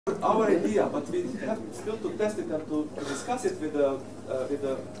our idea, but we have still to test it and to discuss it with the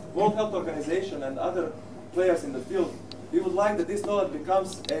World Health Organization and other players in the field. We would like that this toilet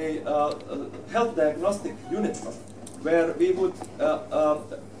becomes a health diagnostic unit, where we would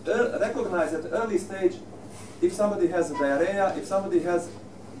recognize at early stage if somebody has a diarrhea, if somebody has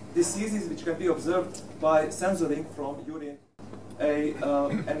diseases which can be observed by sensoring from urine,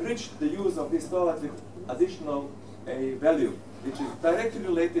 enrich the use of this toilet with additional value, which is directly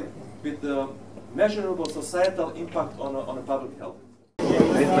related with the measurable societal impact on a public health.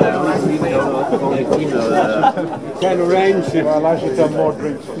 Can arrange it. Well, I should have more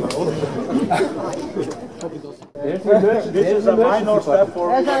drinks. This is a minor step for.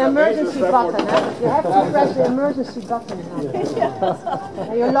 There's an emergency button. You have to press the emergency button now.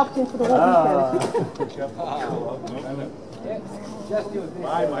 And you're locked into the whole weekend.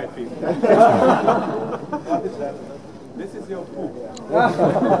 Buy my people. What is that? This is your poop.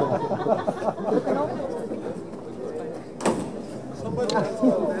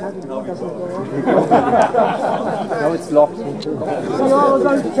 No, it's locked. So you're all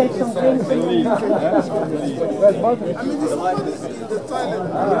going to take some drinks.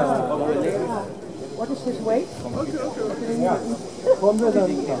 What is his weight?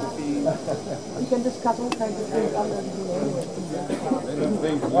 You can just cut all kinds of things under the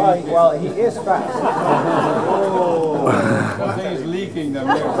Well, he is fat. Something is leaking then.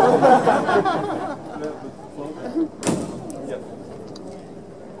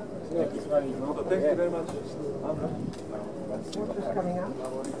 So thank you very much. Water's coming out.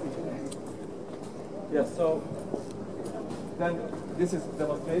 Yes, so then this is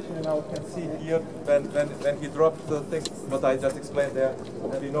demonstration, and now we can see here when he dropped the things, what I just explained there,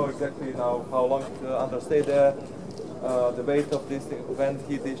 and we know exactly now how long it understayed there, the weight of this thing, when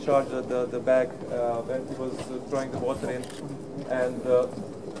he discharged the bag, when he was throwing the water in, and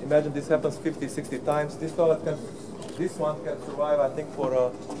imagine this happens 50-60 times. This one can survive, I think, for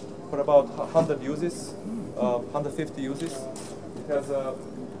about 100 uses, 150 uses. It has a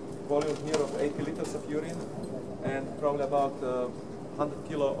volume here of 80 liters of urine and probably about 100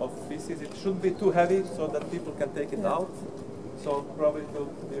 kilo of feces. It shouldn't be too heavy so that people can take it out. So probably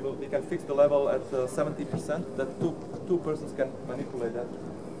we can fix the level at 70%, that two persons can manipulate that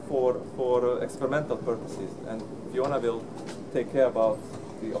for experimental purposes. And Fiona will take care about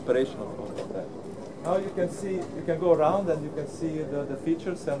the operation of that. Now you can see, you can go around and you can see the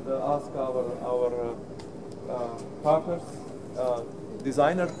features and ask our partners,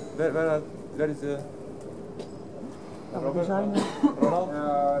 designer. Where is the Robert? Ronald?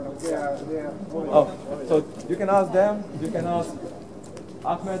 Oh, so you can ask them. You can ask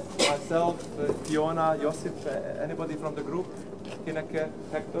Ahmed, myself, Fiona, Josip, anybody from the group, Hineke,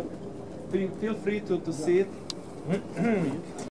 Hector. Feel free to see it.